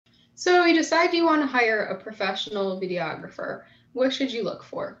So you decide you want to hire a professional videographer. What should you look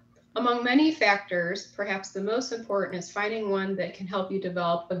for? Among many factors, perhaps the most important is finding one that can help you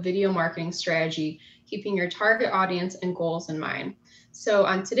develop a video marketing strategy, keeping your target audience and goals in mind. So,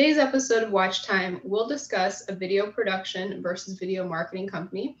 on today's episode of Watch Time, we'll discuss a video production versus video marketing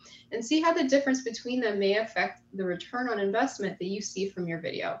company and see how the difference between them may affect the return on investment that you see from your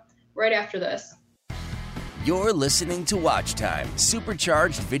video. Right after this. You're listening to Watch Time,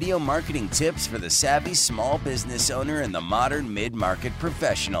 supercharged video marketing tips for the savvy small business owner and the modern mid-market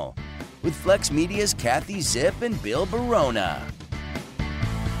professional, with Flex Media's Kathy Zip and Bill Barona.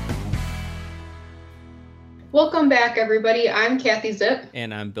 Welcome back, everybody. I'm Kathy Zip.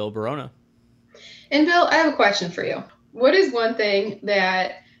 And I'm Bill Barona. And Bill, I have a question for you. What is one thing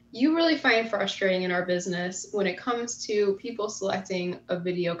that you really find frustrating in our business when it comes to people selecting a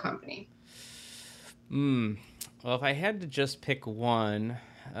video company? Well, if I had to just pick one,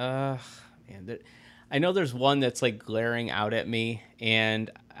 I know there's one that's like glaring out at me,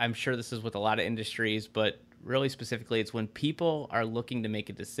 and I'm sure this is with a lot of industries, but really specifically, it's when people are looking to make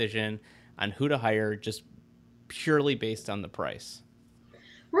a decision on who to hire just purely based on the price.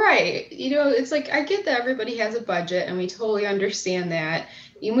 Right. It's like I get that everybody has a budget, and we totally understand that.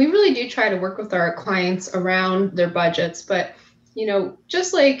 And we really do try to work with our clients around their budgets, but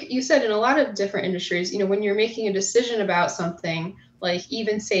just like you said, in a lot of different industries, when you're making a decision about something, like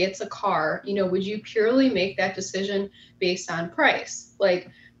even say it's a car, would you purely make that decision based on price? Like,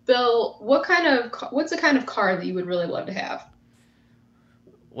 Bill, what's the kind of car that you would really love to have?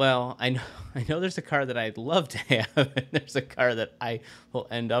 Well, I know there's a car that I'd love to have, and there's a car that I will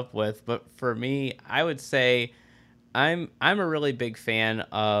end up with. But for me, I would say I'm a really big fan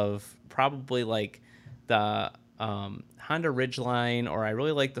of probably like the Honda Ridgeline, or I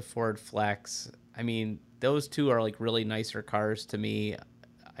really like the Ford Flex. I mean, those two are like really nicer cars to me.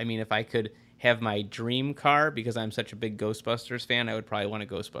 I mean, if I could have my dream car, because I'm such a big Ghostbusters fan, I would probably want a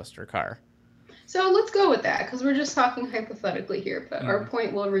Ghostbuster car. So let's go with that, because we're just talking hypothetically here, but our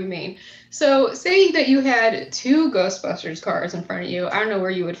point will remain. So say that you had two Ghostbusters cars in front of you. I don't know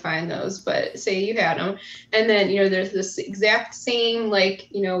where you would find those, but say you had them. And then, there's this exact same, make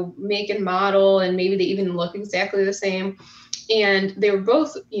and model, and maybe they even look exactly the same. And they were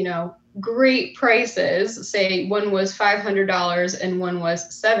both, great prices. Say one was $500 and one was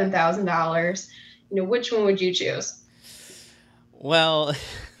 $7,000. Which one would you choose? Well,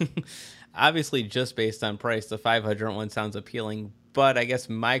 obviously, just based on price, the 500 one sounds appealing. But I guess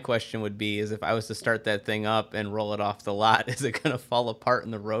my question would be, is if I was to start that thing up and roll it off the lot, is it going to fall apart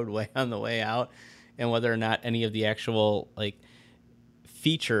in the roadway on the way out? And whether or not any of the actual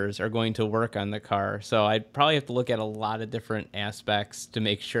features are going to work on the car. So I'd probably have to look at a lot of different aspects to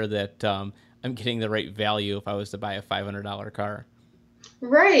make sure that I'm getting the right value if I was to buy a $500 car.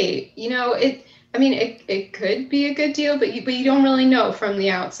 Right. It could be a good deal, but you don't really know from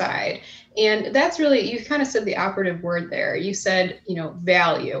the outside. And that's really, you kind of said the operative word there. You said,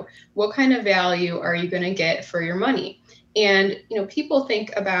 value. What kind of value are you going to get for your money? And, people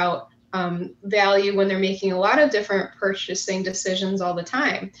think about value when they're making a lot of different purchasing decisions all the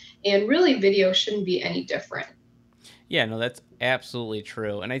time. And really, video shouldn't be any different. Yeah, no, that's absolutely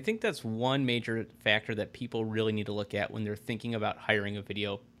true. And I think that's one major factor that people really need to look at when they're thinking about hiring a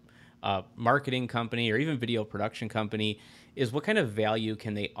video marketing company or even video production company, is what kind of value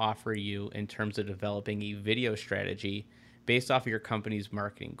can they offer you in terms of developing a video strategy based off of your company's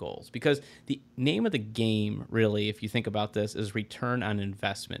marketing goals. Because the name of the game, really, if you think about this, is return on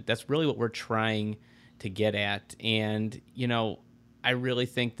investment. That's really what we're trying to get at. And, I really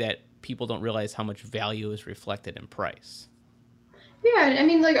think that people don't realize how much value is reflected in price. Yeah,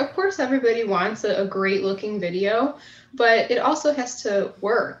 of course, everybody wants a great looking video, but it also has to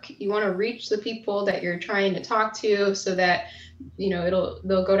work. You want to reach the people that you're trying to talk to so that, they'll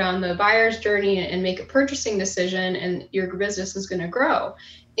go down the buyer's journey and make a purchasing decision, and your business is going to grow.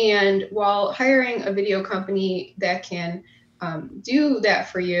 And while hiring a video company that can do that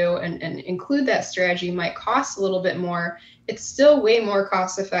for you and include that strategy might cost a little bit more, it's still way more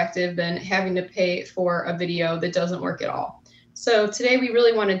cost effective than having to pay for a video that doesn't work at all. So today we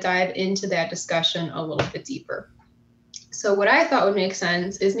really want to dive into that discussion a little bit deeper. So what I thought would make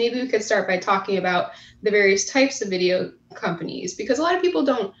sense is maybe we could start by talking about the various types of video companies, because a lot of people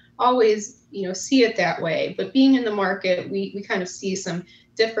don't always, see it that way. But being in the market, we kind of see some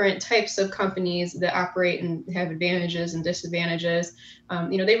different types of companies that operate and have advantages and disadvantages.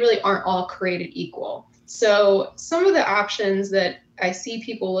 They really aren't all created equal. So some of the options that I see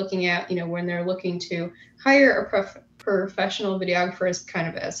people looking at, when they're looking to hire a professional videographer is kind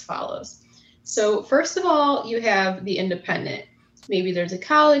of as follows. So first of all, you have the independent. Maybe there's a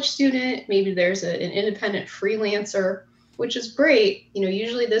college student, maybe there's an independent freelancer, which is great.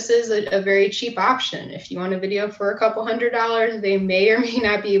 Usually this is a very cheap option. If you want a video for a couple $100, they may or may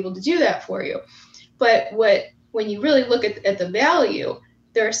not be able to do that for you. But when you really look at the value,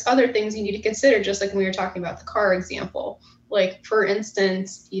 there's other things you need to consider, just like when we were talking about the car example. Like, for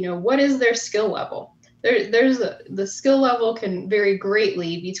instance, what is their skill level? The skill level can vary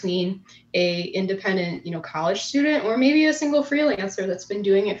greatly between a independent, college student, or maybe a single freelancer that's been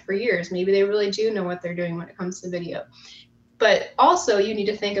doing it for years. Maybe they really do know what they're doing when it comes to video. But also you need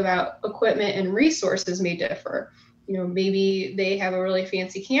to think about equipment and resources may differ. Maybe they have a really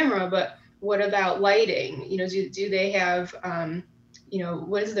fancy camera, but what about lighting? Do they have,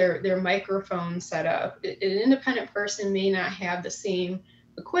 what is their microphone setup? An independent person may not have the same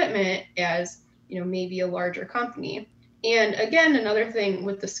equipment as, maybe a larger company. And again, another thing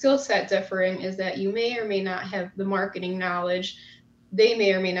with the skill set differing is that you may or may not have the marketing knowledge. They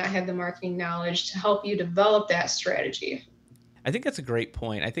may or may not have the marketing knowledge to help you develop that strategy. I think that's a great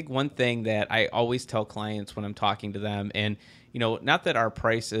point. I think one thing that I always tell clients when I'm talking to them, and, not that our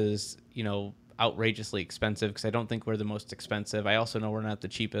price is, outrageously expensive, because I don't think we're the most expensive. I also know we're not the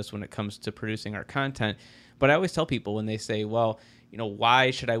cheapest when it comes to producing our content. But I always tell people when they say, well,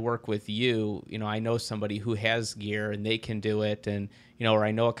 why should I work with you? I know somebody who has gear and they can do it. And, or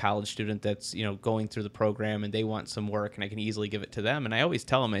I know a college student that's, going through the program and they want some work and I can easily give it to them. And I always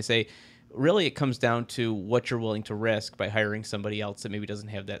tell them, I say, really, it comes down to what you're willing to risk by hiring somebody else that maybe doesn't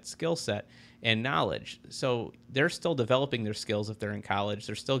have that skill set and knowledge. So they're still developing their skills if they're in college.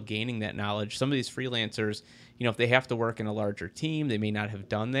 They're still gaining that knowledge. Some of these freelancers, if they have to work in a larger team, they may not have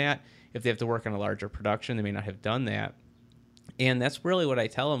done that. If they have to work in a larger production, they may not have done that. And that's really what I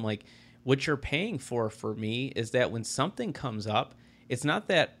tell them, like, what you're paying for me is that when something comes up, it's not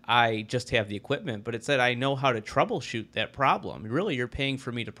that I just have the equipment, but it's that I know how to troubleshoot that problem. Really, you're paying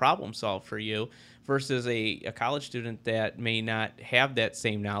for me to problem solve for you versus a college student that may not have that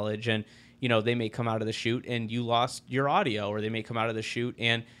same knowledge. And, they may come out of the shoot and you lost your audio, or they may come out of the shoot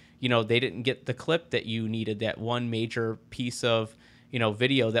and, they didn't get the clip that you needed, that one major piece of,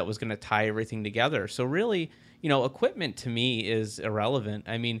 video that was going to tie everything together. So really, equipment to me is irrelevant.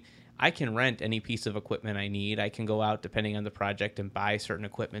 I mean, I can rent any piece of equipment I need. I can go out, depending on the project, and buy certain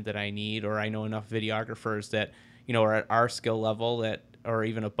equipment that I need, or I know enough videographers that, are at our skill level that, or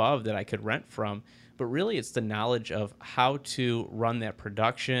even above, that I could rent from. But really, it's the knowledge of how to run that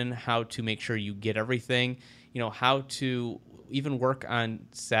production, how to make sure you get everything, how to even work on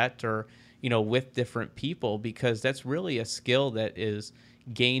set or, with different people, because that's really a skill that is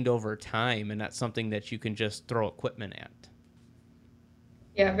gained over time and not something that you can just throw equipment at.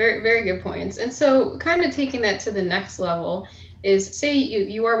 Yeah, very, very good points. And so kind of taking that to the next level is, say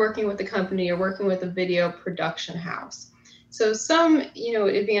you are working with a company, you're working with a video production house. So some,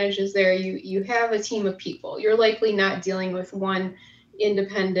 advantages there, you have a team of people. You're likely not dealing with one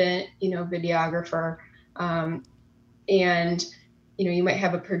independent, videographer. And, you might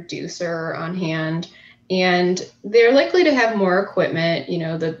have a producer on hand, and they're likely to have more equipment,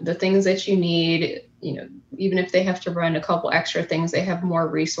 the things that you need, even if they have to run a couple extra things, they have more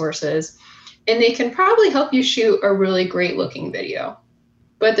resources, and they can probably help you shoot a really great looking video.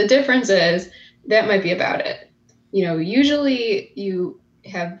 But the difference is that might be about it. Usually you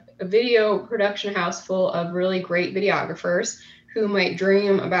have a video production house full of really great videographers who might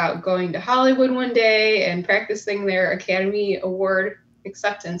dream about going to Hollywood one day and practicing their Academy Award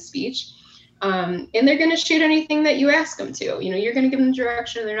acceptance speech. And they're going to shoot anything that you ask them to. You're going to give them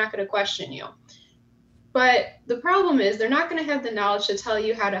direction. They're not going to question you. But the problem is they're not going to have the knowledge to tell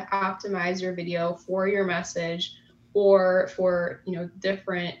you how to optimize your video for your message, or for,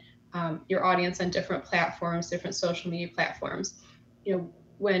 different, your audience on different platforms, different social media platforms.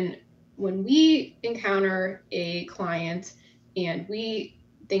 When we encounter a client and we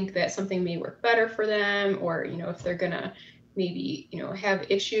think that something may work better for them, or, if they're going to maybe, have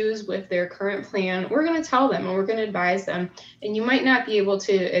issues with their current plan, we're going to tell them and we're going to advise them. And you might not be able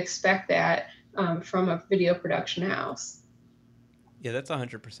to expect that from a video production house. Yeah, that's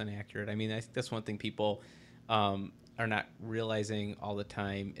 100% accurate. I mean, I think that's one thing people are not realizing all the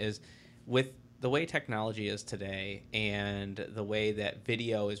time is, with the way technology is today and the way that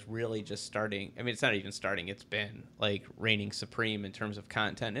video is really just starting. I mean, it's not even starting. It's been like reigning supreme in terms of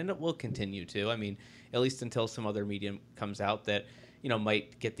content, and it will continue to. I mean, at least until some other medium comes out that,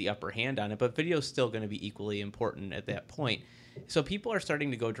 might get the upper hand on it. But video is still going to be equally important at that point. So people are starting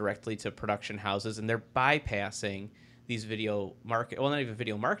to go directly to production houses, and they're bypassing these not even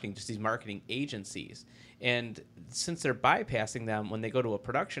video marketing, just these marketing agencies. And since they're bypassing them, when they go to a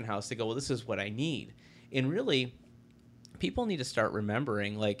production house, they go, well, this is what I need. And really, people need to start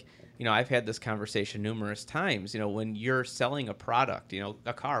remembering, like, I've had this conversation numerous times, when you're selling a product,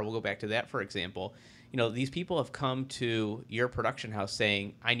 a car, we'll go back to that, for example. These people have come to your production house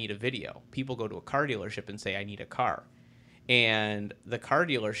saying, I need a video. People go to a car dealership and say, I need a car. And the car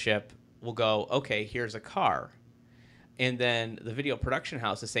dealership will go, okay, here's a car. And then the video production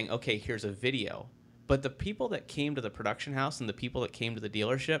house is saying, okay, here's a video. But the people that came to the production house and the people that came to the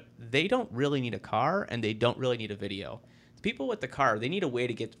dealership, they don't really need a car and they don't really need a video. The people with the car, they need a way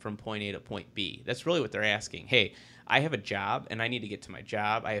to get from point A to point B. That's really what they're asking. Hey, I have a job and I need to get to my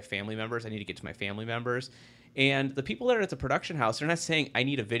job. I have family members. I need to get to my family members. And the people that are at the production house, they're not saying, I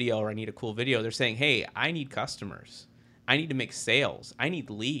need a video or I need a cool video. They're saying, hey, I need customers. I need to make sales. I need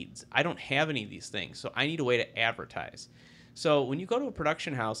leads. I don't have any of these things, so I need a way to advertise. So when you go to a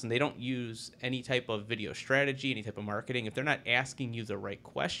production house and they don't use any type of video strategy, any type of marketing, if they're not asking you the right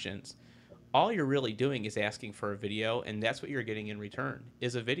questions, all you're really doing is asking for a video, and that's what you're getting in return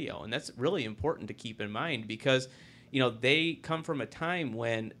is a video. And that's really important to keep in mind because, they come from a time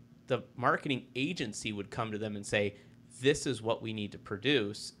when the marketing agency would come to them and say, this is what we need to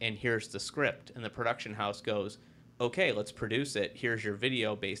produce, and here's the script. And the production house goes, okay, let's produce it. Here's your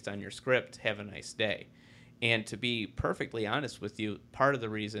video based on your script. Have a nice day. And to be perfectly honest with you, part of the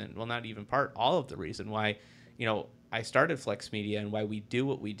reason, well, not even part, all of the reason why, I started Flex Media and why we do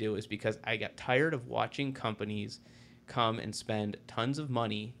what we do is because I got tired of watching companies come and spend tons of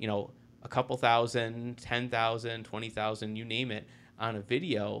money, a couple thousand, 10,000, 20,000, you name it, on a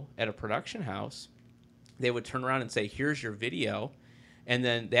video at a production house. They would turn around and say, here's your video. And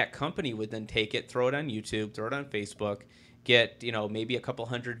then that company would then take it, throw it on YouTube, throw it on Facebook, get, maybe a couple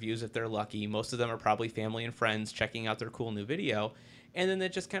hundred views if they're lucky. Most of them are probably family and friends checking out their cool new video. And then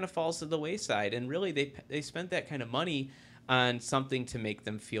it just kind of falls to the wayside. And really, they spent that kind of money on something to make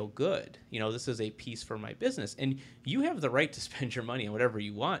them feel good. This is a piece for my business. And you have the right to spend your money on whatever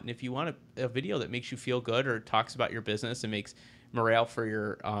you want. And if you want a video that makes you feel good or talks about your business and makes morale for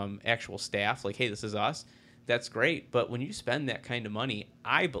your actual staff, like, hey, this is us, that's great. But when you spend that kind of money,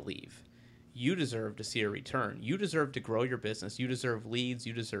 I believe you deserve to see a return. You deserve to grow your business. You deserve leads.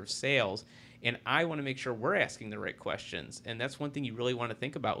 You deserve sales. And I want to make sure we're asking the right questions. And that's one thing you really want to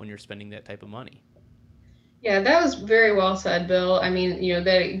think about when you're spending that type of money. Yeah, that was very well said, Bill. I mean,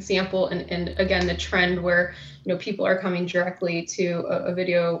 that example and again, the trend where, people are coming directly to a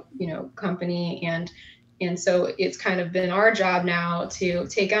video, company. And so it's kind of been our job now to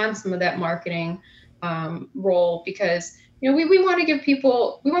take on some of that marketing role because, we want to give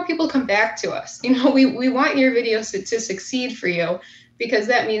people, we want people to come back to us. We want your videos to succeed for you because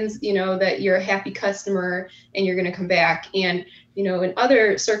that means, that you're a happy customer and you're going to come back. And, in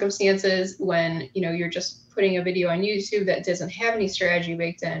other circumstances when, you're just putting a video on YouTube that doesn't have any strategy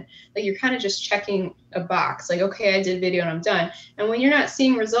baked in, like you're kind of just checking a box, like, okay, I did video and I'm done. And when you're not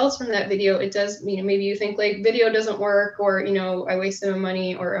seeing results from that video, it does, maybe you think like video doesn't work or, I wasted my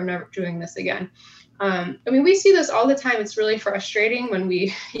money or I'm never doing this again. We see this all the time. It's really frustrating when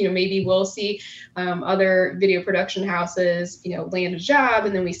we, maybe we'll see other video production houses, land a job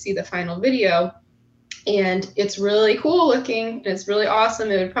and then we see the final video and it's really cool looking and it's really awesome.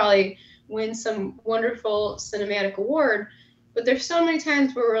 It would probably win some wonderful cinematic award, but there's so many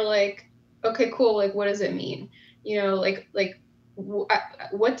times where we're like, okay, cool. Like, what does it mean? What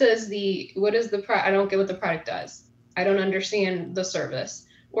does the product, I don't get what the product does. I don't understand the service.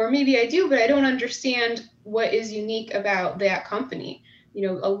 Or maybe I do, but I don't understand what is unique about that company.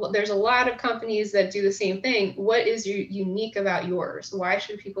 There's a lot of companies that do the same thing. What is unique about yours? Why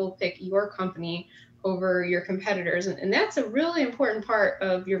should people pick your company over your competitors? And that's a really important part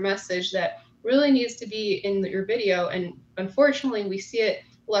of your message that really needs to be in your video. And unfortunately, we see it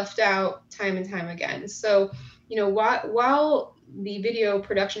left out time and time again. So, while the video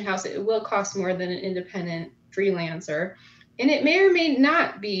production house, it will cost more than an independent freelancer. And it may or may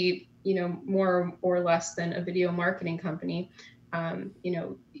not be, more or less than a video marketing company.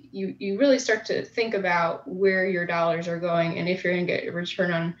 You really start to think about where your dollars are going and if you're going to get a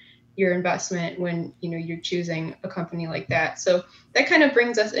return on your investment when, you're choosing a company like that. So that kind of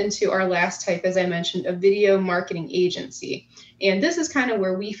brings us into our last type, as I mentioned, a video marketing agency. And this is kind of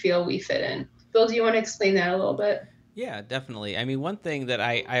where we feel we fit in. Bill, do you want to explain that a little bit? Yeah, definitely. One thing that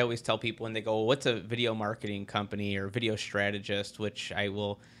I always tell people when they go, well, what's a video marketing company or video strategist, which I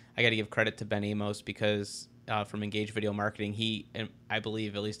got to give credit to Ben Amos because from Engage Video Marketing, he, and I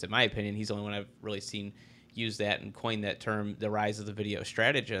believe, at least in my opinion, he's the only one I've really seen use that and coin that term, the rise of the video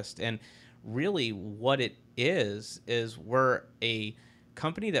strategist. And really what it is we're a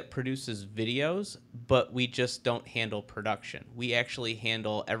company that produces videos, but we just don't handle production. We actually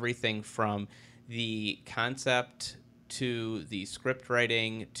handle everything from the concept to the script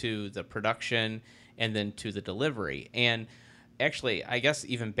writing, to the production, and then to the delivery. And actually, I guess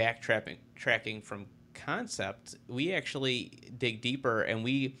even tracking from concept, we actually dig deeper and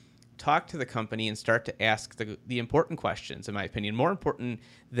we talk to the company and start to ask the important questions, in my opinion, more important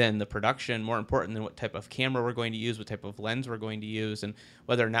than the production, more important than what type of camera we're going to use, what type of lens we're going to use, and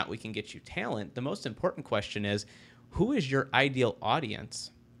whether or not we can get you talent. The most important question is, who is your ideal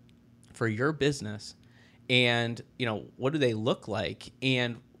audience for your business? And, what do they look like?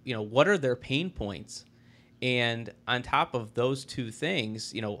 And, what are their pain points? And on top of those two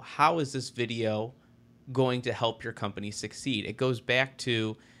things, how is this video going to help your company succeed? It goes back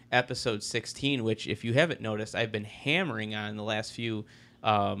to episode 16, which, if you haven't noticed, I've been hammering on the last few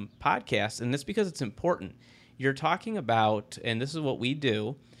podcasts, and that's because it's important. You're talking about, and this is what we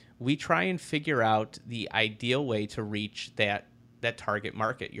do, we try and figure out the ideal way to reach that target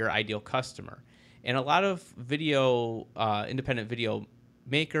market, your ideal customer. And a lot of independent video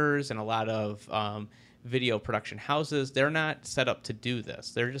makers and a lot of video production houses, they're not set up to do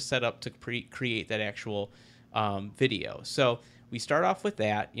this. They're just set up to create that actual video. So we start off with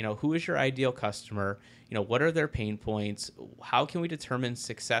that, who is your ideal customer? What are their pain points? How can we determine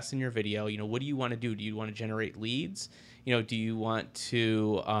success in your video? What do you want to do? Do you want to generate leads? Do you want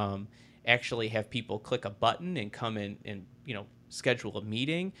to actually have people click a button and come in and, schedule a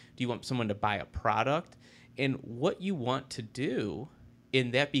meeting? Do you want someone to buy a product? And what you want to do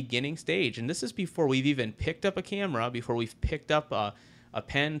in that beginning stage, and this is before we've even picked up a camera, before we've picked up a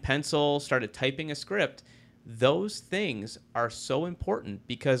pen, pencil, started typing a script, those things are so important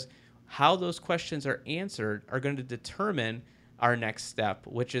because how those questions are answered are going to determine our next step,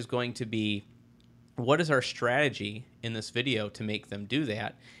 which is going to be, what is our strategy in this video to make them do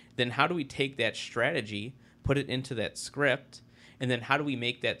that? Then how do we take that strategy, put it into that script, and then how do we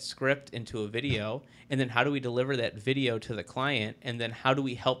make that script into a video? And then how do we deliver that video to the client? And then how do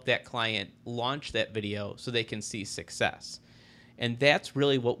we help that client launch that video so they can see success? And that's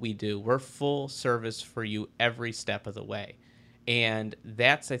really what we do. We're full service for you every step of the way. And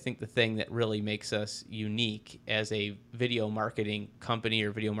that's, I think, the thing that really makes us unique as a video marketing company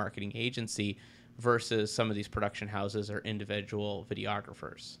or video marketing agency versus some of these production houses or individual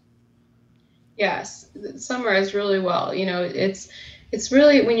videographers. Yes, summarized really well. It's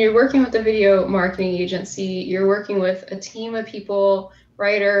really, when you're working with a video marketing agency, you're working with a team of people,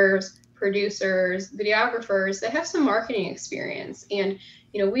 writers, producers, videographers that have some marketing experience. And,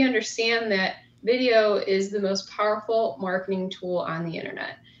 we understand that video is the most powerful marketing tool on the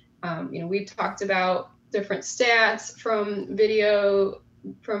internet. We've talked about different stats from videos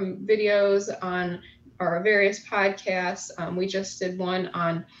on our various podcasts. We just did one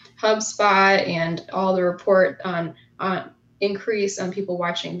on HubSpot and all the report on increase on people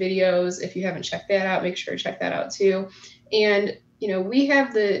watching videos. If you haven't checked that out, make sure to check that out too. And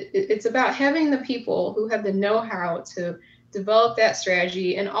it's about having the people who have the know-how to develop that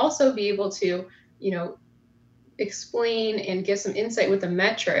strategy and also be able to, explain and give some insight with the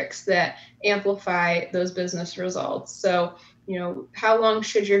metrics that amplify those business results. So, how long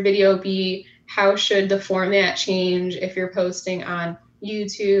should your video be? How should the format change if you're posting on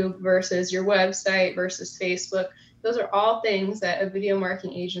YouTube versus your website versus Facebook? Those are all things that a video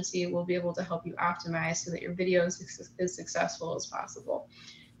marketing agency will be able to help you optimize so that your video is as successful as possible.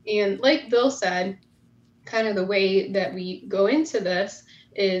 And like Bill said, kind of the way that we go into this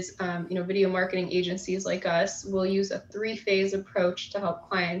is, video marketing agencies like us will use a 3-phase approach to help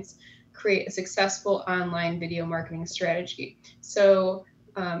clients create a successful online video marketing strategy. So,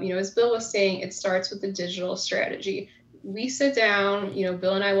 as Bill was saying, it starts with the digital strategy. We sit down,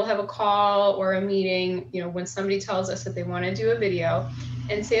 Bill and I will have a call or a meeting, when somebody tells us that they want to do a video,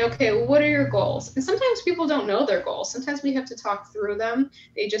 and say, okay, well, what are your goals? And sometimes people don't know their goals. Sometimes we have to talk through them.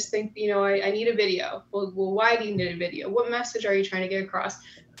 They just think, I need a video. Well, why do you need a video? What message are you trying to get across?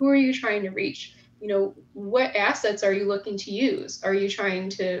 Who are you trying to reach? What assets are you looking to use? Are you trying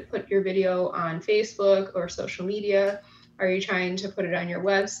to put your video on Facebook or social media? Are you trying to put it on your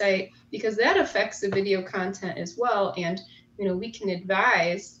website? Because that affects the video content as well. And, we can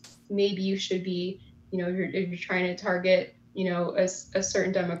advise, maybe you should be, if you're trying to target, a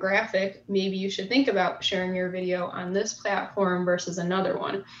certain demographic, maybe you should think about sharing your video on this platform versus another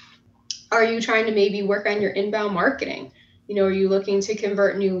one. Are you trying to maybe work on your inbound marketing? Are you looking to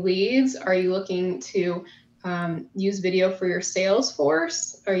convert new leads? Are you looking to use video for your sales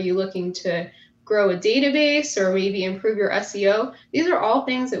force? Are you looking to grow a database or maybe improve your SEO? These are all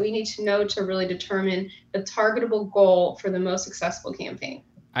things that we need to know to really determine a targetable goal for the most successful campaign.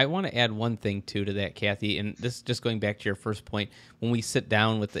 I want to add one thing to that, Kathy, and this is just going back to your first point. When we sit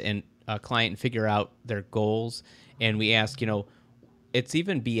down with a client and figure out their goals. And we ask, it's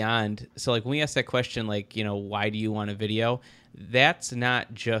even beyond. So like when we ask that question, like, why do you want a video? That's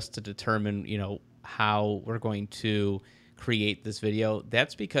not just to determine, how we're going to create this video.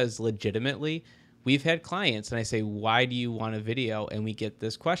 That's because legitimately we've had clients and I say, why do you want a video? And we get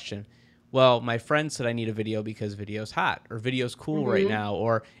this question. Well, my friend said I need a video because video's hot, or video's cool right now,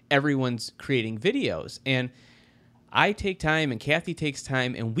 or everyone's creating videos. And I take time and Kathy takes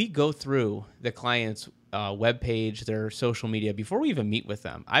time and we go through the client's webpage, their social media before we even meet with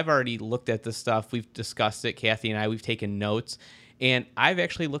them. I've already looked at this stuff. We've discussed it. Kathy and I, we've taken notes. And I've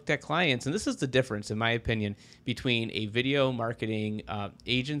actually looked at clients, and this is the difference, in my opinion, between a video marketing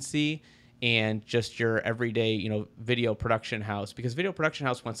agency and just your everyday, video production house. Because video production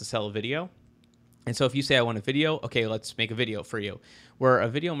house wants to sell a video. And so if you say, I want a video, okay, let's make a video for you. Where a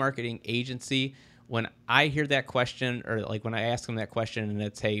video marketing agency, when I hear that question, or like when I ask them that question and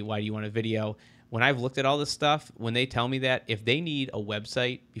it's, hey, why do you want a video? When I've looked at all this stuff, when they tell me that, if they need a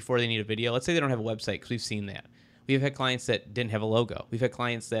website before they need a video, let's say they don't have a website, because we've seen that. We've had clients that didn't have a logo. We've had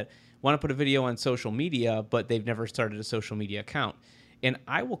clients that want to put a video on social media, but they've never started a social media account. And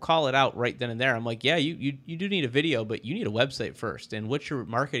I will call it out right then and there. I'm like, yeah, you do need a video, but you need a website first. And what's your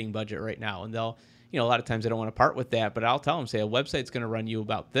marketing budget right now? And they'll, a lot of times they don't want to part with that, but I'll tell them, say, a website's going to run you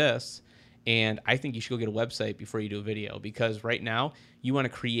about this. And I think you should go get a website before you do a video, because right now you want to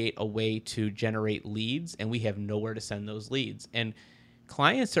create a way to generate leads, and we have nowhere to send those leads. And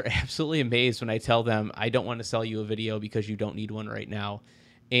clients are absolutely amazed when I tell them, I don't want to sell you a video because you don't need one right now.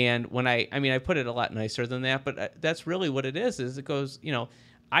 And when I put it a lot nicer than that, but that's really what it is it goes,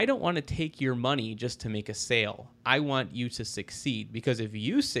 I don't want to take your money just to make a sale. I want you to succeed, because if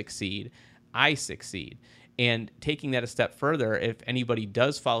you succeed, I succeed. And taking that a step further, if anybody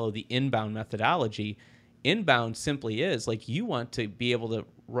does follow the inbound methodology, inbound simply is like, you want to be able to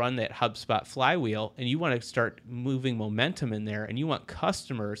run that HubSpot flywheel, and you want to start moving momentum in there, and you want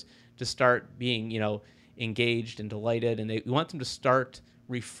customers to start being, engaged and delighted, and you want them to start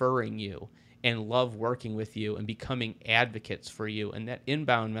referring you and love working with you and becoming advocates for you. And that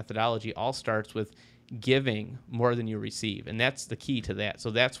inbound methodology all starts with giving more than you receive. And that's the key to that.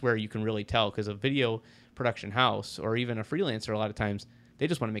 So that's where you can really tell, because a video production house or even a freelancer, a lot of times they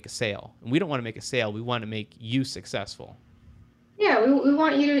just want to make a sale, and we don't want to make a sale. We want to make you successful. Yeah, we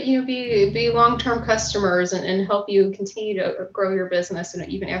want you to be long-term customers and help you continue to grow your business, and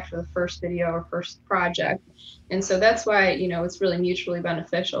even after the first video or first project. And so that's why it's really mutually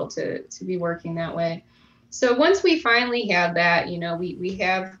beneficial to be working that way. So once we finally have that, we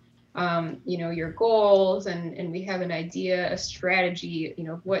have your goals, and we have an idea, a strategy,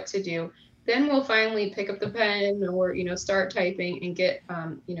 what to do. Then we'll finally pick up the pen or start typing and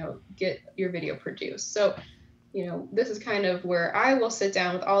get your video produced. So this is kind of where I will sit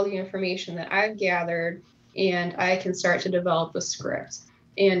down with all the information that I've gathered, and I can start to develop a script.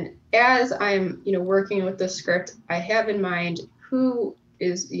 And as I'm working with the script, I have in mind who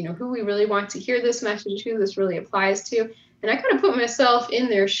we really want to hear this message, who this really applies to, and I kind of put myself in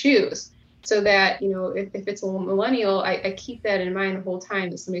their shoes, so that if it's a millennial, I keep that in mind the whole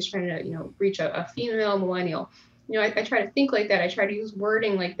time that somebody's trying to reach a female millennial. I try to think like that. I try to use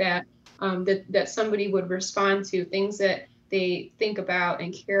wording like that. That somebody would respond to, things that they think about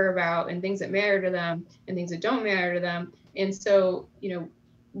and care about, and things that matter to them and things that don't matter to them. And so,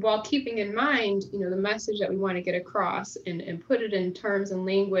 while keeping in mind, the message that we want to get across, and put it in terms and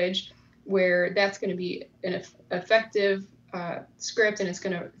language where that's going to be an effective script, and it's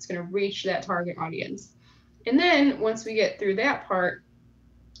going to reach that target audience. And then once we get through that part,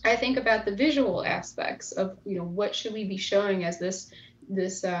 I think about the visual aspects of, what should we be showing as this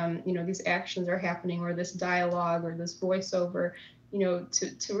these actions are happening, or this dialogue, or this voiceover,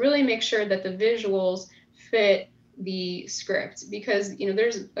 to really make sure that the visuals fit the script. Because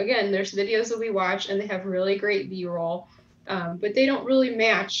there's videos that we watch and they have really great B-roll, but they don't really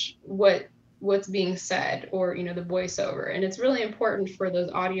match what's being said, or the voiceover. And it's really important for those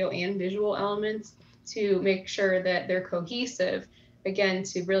audio and visual elements to make sure that they're cohesive, again,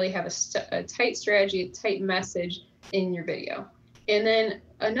 to really have a tight strategy, a tight message in your video. And then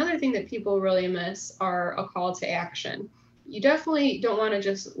another thing that people really miss are a call to action. You definitely don't want to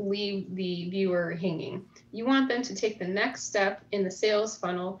just leave the viewer hanging. You want them to take the next step in the sales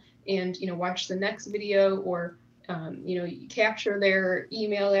funnel and watch the next video, or capture their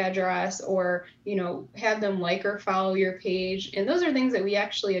email address, or have them like or follow your page. And those are things that we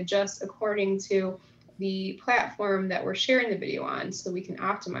actually adjust according to the platform that we're sharing the video on, so we can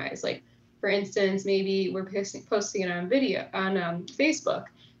optimize. Like, for instance, maybe we're posting it on video on Facebook.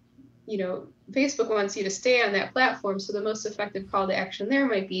 Facebook wants you to stay on that platform, so the most effective call to action there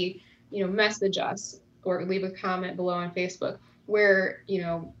might be message us or leave a comment below on Facebook. Where,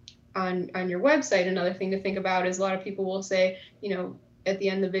 on your website, another thing to think about is a lot of people will say, at the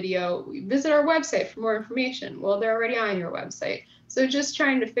end of the video, visit our website for more information. Well, they're already on your website. So just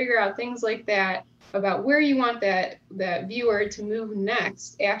trying to figure out things like that about where you want that viewer to move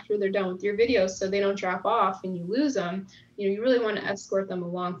next after they're done with your video, so they don't drop off and you lose them. You really want to escort them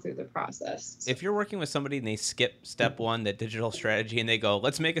along through the process. If you're working with somebody and they skip step one, that digital strategy, and they go,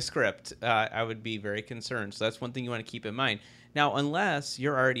 let's make a script, I would be very concerned. So that's one thing you want to keep in mind. Now, unless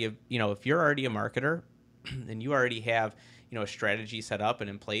you're already, if you're already a marketer and you already have, a strategy set up and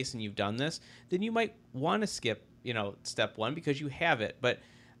in place and you've done this, then you might want to skip, step one because you have it. But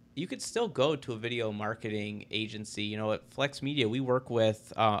you could still go to a video marketing agency. At Flex Media, we work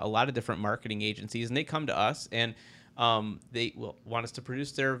with a lot of different marketing agencies, and they come to us and they will want us to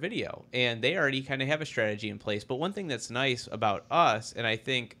produce their video, and they already kind of have a strategy in place. But one thing that's nice about us, and I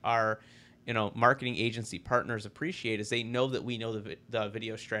think our marketing agency partners appreciate, is they know that we know the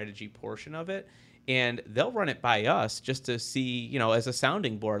video strategy portion of it, and they'll run it by us just to see, as a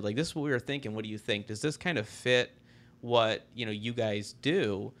sounding board, like, this is what we were thinking. What do you think? Does this kind of fit what you guys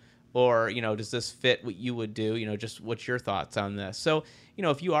do? Or does this fit what you would do? Just what's your thoughts on this? So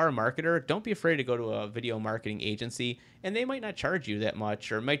if you are a marketer, don't be afraid to go to a video marketing agency, and they might not charge you that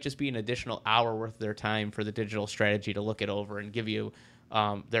much, or it might just be an additional hour worth of their time for the digital strategy to look it over and give you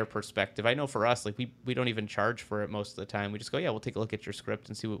their perspective. I know for us, like, we don't even charge for it most of the time. We just go, yeah, we'll take a look at your script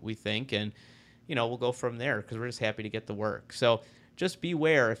and see what we think, and we'll go from there, because we're just happy to get the work. So just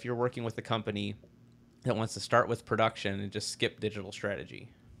beware if you're working with a company that wants to start with production and just skip digital strategy.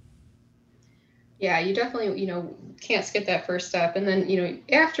 Yeah, you definitely, can't skip that first step. And then,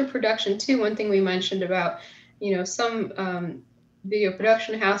 after production too, one thing we mentioned about, some video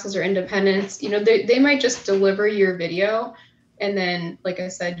production houses or independents, they might just deliver your video. And then, like I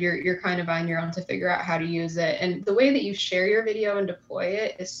said, you're kind of on your own to figure out how to use it. And the way that you share your video and deploy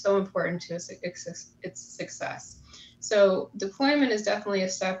it is so important to its success. So deployment is definitely a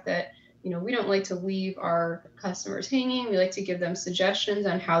step that, we don't like to leave our customers hanging. We like to give them suggestions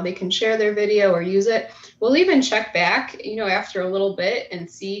on how they can share their video or use it. We'll even check back, after a little bit and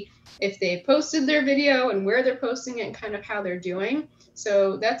see if they posted their video and where they're posting it and kind of how they're doing.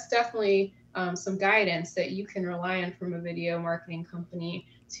 So that's definitely some guidance that you can rely on from a video marketing company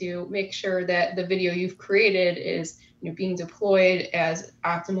to make sure that the video you've created is being deployed as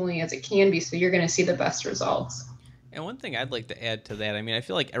optimally as it can be, so you're going to see the best results. And one thing I'd like to add to that, I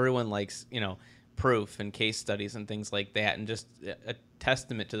feel like everyone likes, proof and case studies and things like that, and just a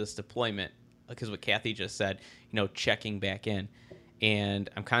testament to this deployment, because what Kathy just said, checking back in. And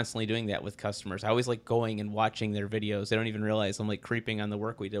I'm constantly doing that with customers. I always like going and watching their videos. They don't even realize I'm like creeping on the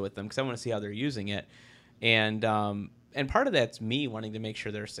work we did with them, because I want to see how they're using it. And part of that's me wanting to make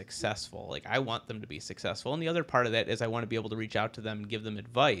sure they're successful. Like, I want them to be successful. And the other part of that is I want to be able to reach out to them and give them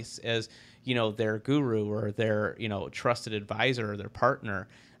advice as, their guru or their, trusted advisor or their partner.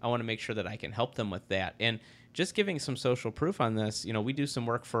 I want to make sure that I can help them with that. And just giving some social proof on this, we do some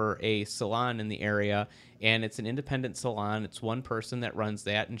work for a salon in the area, and it's an independent salon. It's one person that runs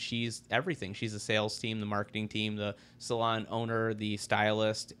that, and she's everything. She's the sales team, the marketing team, the salon owner, the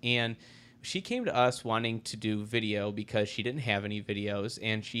stylist, and she came to us wanting to do video because she didn't have any videos,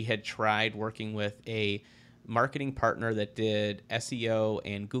 and she had tried working with a marketing partner that did SEO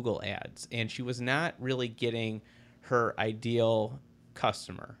and Google ads, and she was not really getting her ideal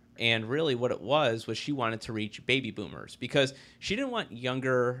customer. And really what it was she wanted to reach baby boomers, because she didn't want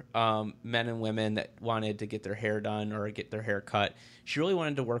younger men and women that wanted to get their hair done or get their hair cut. She really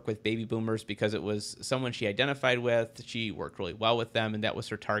wanted to work with baby boomers because it was someone she identified with. She worked really well with them, and that was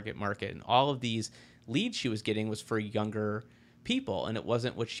her target market. And all of these leads she was getting was for younger people, and it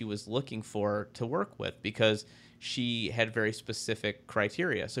wasn't what she was looking for to work with, because she had very specific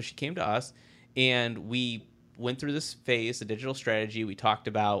criteria. So she came to us, and we went through this phase, the digital strategy. We talked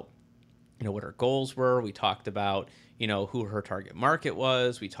about, what her goals were. We talked about, who her target market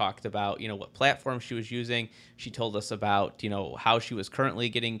was. We talked about, what platform she was using. She told us about, how she was currently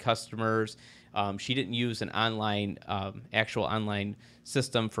getting customers. She didn't use an online, actual online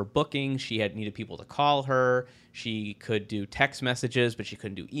system for booking. She had needed people to call her. She could do text messages, but she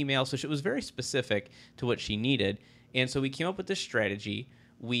couldn't do email. So she was very specific to what she needed. And so we came up with this strategy.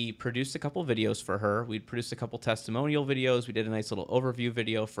 We produced a couple videos for her. We produced a couple testimonial videos. We did a nice little overview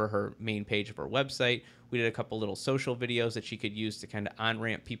video for her main page of her website. We did a couple little social videos that she could use to kind of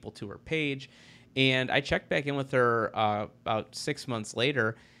on-ramp people to her page. And I checked back in with her about 6 months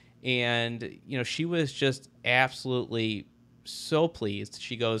later, and she was just absolutely so pleased.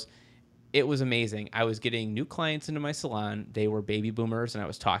 She goes, it was amazing. I was getting new clients into my salon. They were baby boomers, and I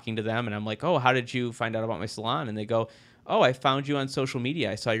was talking to them, and I'm like, oh, how did you find out about my salon? And they go, oh, I found you on social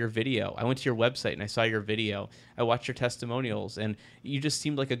media. I saw your video. I went to your website and I saw your video. I watched your testimonials, and you just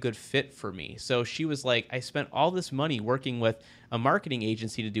seemed like a good fit for me. So she was like, I spent all this money working with a marketing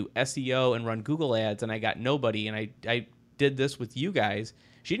agency to do SEO and run Google ads, and I got nobody. And I did this with you guys.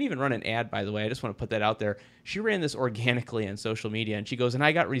 She didn't even run an ad, by the way. I just want to put that out there. She ran this organically on social media, and she goes, and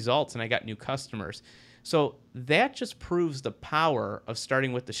I got results and I got new customers. So that just proves the power of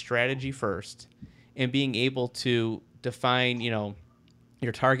starting with the strategy first and being able to define,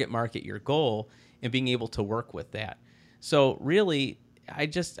 your target market, your goal, and being able to work with that. So really, I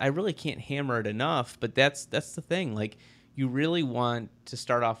really can't hammer it enough, but that's the thing. Like, you really want to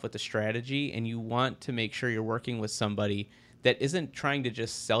start off with a strategy, and you want to make sure you're working with somebody that isn't trying to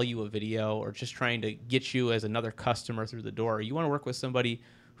just sell you a video or just trying to get you as another customer through the door. You want to work with somebody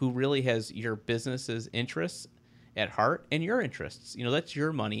who really has your business's interests at heart and your interests. That's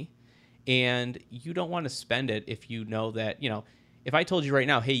your money. And you don't want to spend it if you know that, if I told you right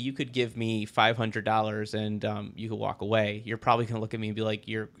now, hey, you could give me $500 and you could walk away, you're probably going to look at me and be like,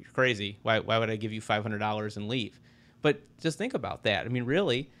 you're crazy. Why would I give you $500 and leave? But just think about that. I mean,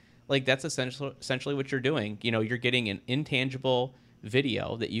 really, like, that's essentially what you're doing. You're getting an intangible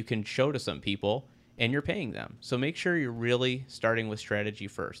video that you can show to some people, and you're paying them. So make sure you're really starting with strategy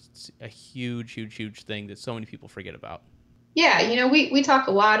first. It's a huge, huge, huge thing that so many people forget about. Yeah, we talk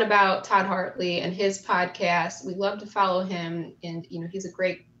a lot about Todd Hartley and his podcast. We love to follow him, and he's a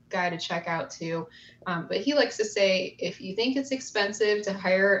great guy to check out too. But he likes to say, if you think it's expensive to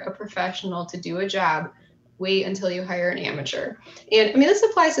hire a professional to do a job, wait until you hire an amateur. And I mean, this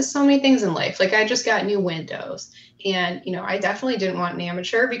applies to so many things in life. Like, I just got new windows, and I definitely didn't want an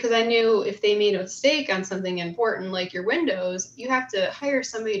amateur, because I knew if they made a mistake on something important like your windows, you have to hire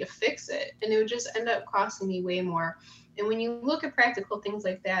somebody to fix it, and it would just end up costing me way more. And when you look at practical things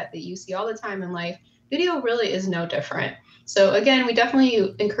like that you see all the time in life, video really is no different. So again, we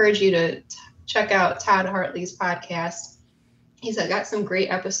definitely encourage you to check out Todd Hartley's podcast. He's got some great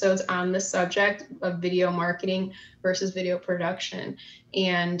episodes on this subject of video marketing versus video production.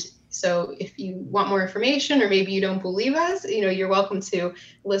 And so if you want more information, or maybe you don't believe us, you're welcome to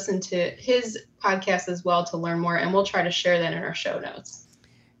listen to his podcast as well to learn more. And we'll try to share that in our show notes.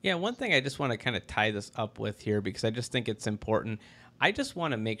 Yeah, one thing I just want to kind of tie this up with here, because I just think it's important. I just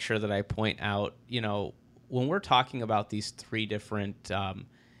want to make sure that I point out, when we're talking about these three different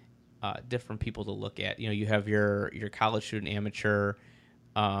people to look at, you have your college student amateur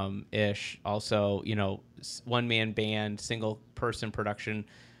ish, also, one-man band, single person production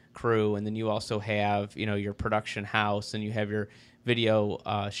crew, and then you also have, your production house, and you have your video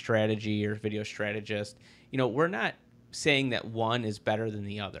strategy or video strategist. We're not saying that one is better than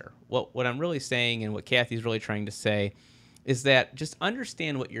the other. What I'm really saying, and what Kathy's really trying to say, is that just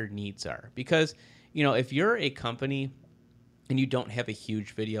understand what your needs are. Because, if you're a company and you don't have a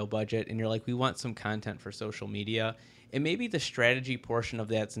huge video budget, and you're like, we want some content for social media, and maybe the strategy portion of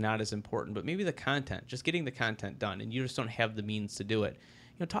that's not as important, but maybe the content, just getting the content done, and you just don't have the means to do it.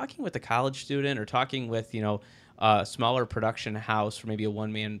 Talking with a college student, or talking with, a smaller production house for maybe a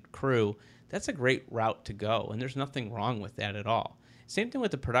one-man crew, that's a great route to go, and there's nothing wrong with that at all. Same thing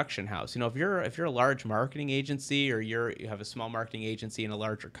with the production house. If you're a large marketing agency, or you have a small marketing agency in a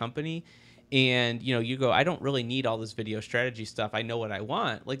larger company, and you go, I don't really need all this video strategy stuff. I know what I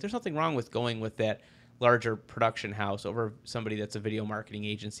want. Like, there's nothing wrong with going with that larger production house over somebody that's a video marketing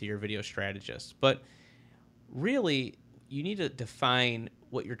agency or video strategist. But really, you need to define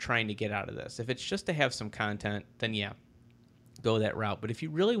what you're trying to get out of this. If it's just to have some content, then yeah, go that route. But if you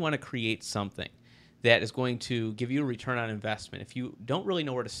really want to create something that is going to give you a return on investment, if you don't really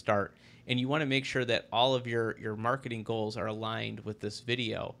know where to start, and you want to make sure that all of your marketing goals are aligned with this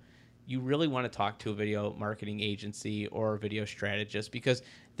video, you really want to talk to a video marketing agency or a video strategist, because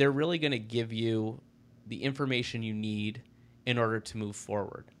they're really going to give you the information you need in order to move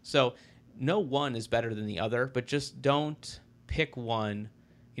forward. So no one is better than the other, but just don't pick one,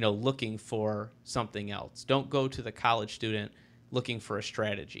 looking for something else. Don't go to the college student looking for a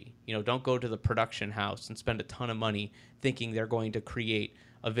strategy. Don't go to the production house and spend a ton of money thinking they're going to create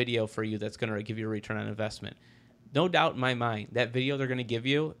a video for you that's going to give you a return on investment. No doubt in my mind, that video they're going to give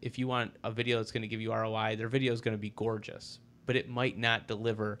you, if you want a video that's going to give you ROI, their video is going to be gorgeous, but it might not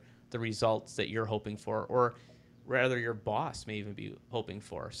deliver the results that you're hoping for, or rather your boss may even be hoping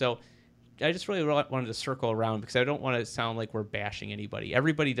for. So I just really wanted to circle around, because I don't want to sound like we're bashing anybody.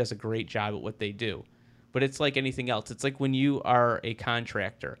 Everybody does a great job at what they do, but it's like anything else. It's like when you are a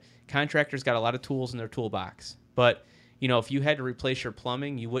contractor. Contractors got a lot of tools in their toolbox, but if you had to replace your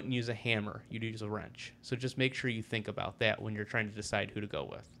plumbing, you wouldn't use a hammer, you'd use a wrench. So just make sure you think about that when you're trying to decide who to go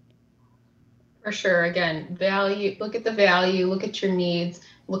with. For sure. Again, value, look at the value, look at your needs,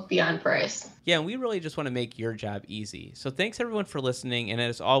 look beyond price. Yeah, and we really just want to make your job easy. So thanks everyone for listening. And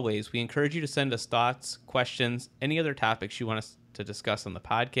as always, we encourage you to send us thoughts, questions, any other topics you want us to discuss on the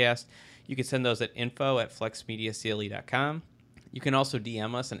podcast. You can send those at info@flexmediacle.com. You can also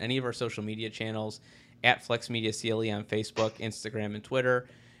DM us on any of our social media channels at FlexMediaCLE on Facebook, Instagram, and Twitter.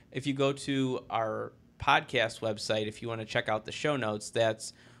 If you go to our podcast website, if you want to check out the show notes,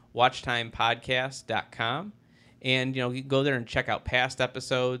 that's watchtimepodcast.com. And, you can go there and check out past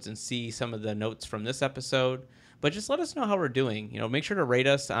episodes and see some of the notes from this episode. But just let us know how we're doing. Make sure to rate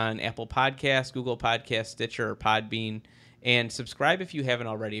us on Apple Podcasts, Google Podcasts, Stitcher, or Podbean. And subscribe if you haven't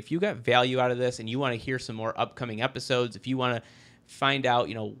already. If you got value out of this and you want to hear some more upcoming episodes, if you want to find out,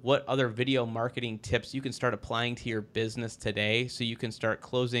 what other video marketing tips you can start applying to your business today so you can start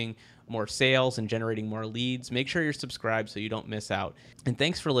closing more sales and generating more leads, make sure you're subscribed so you don't miss out. And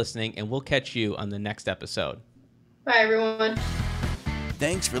thanks for listening, and we'll catch you on the next episode. Bye, everyone.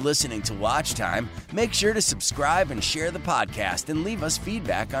 Thanks for listening to Watch Time. Make sure to subscribe and share the podcast and leave us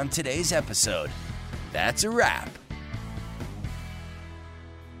feedback on today's episode. That's a wrap.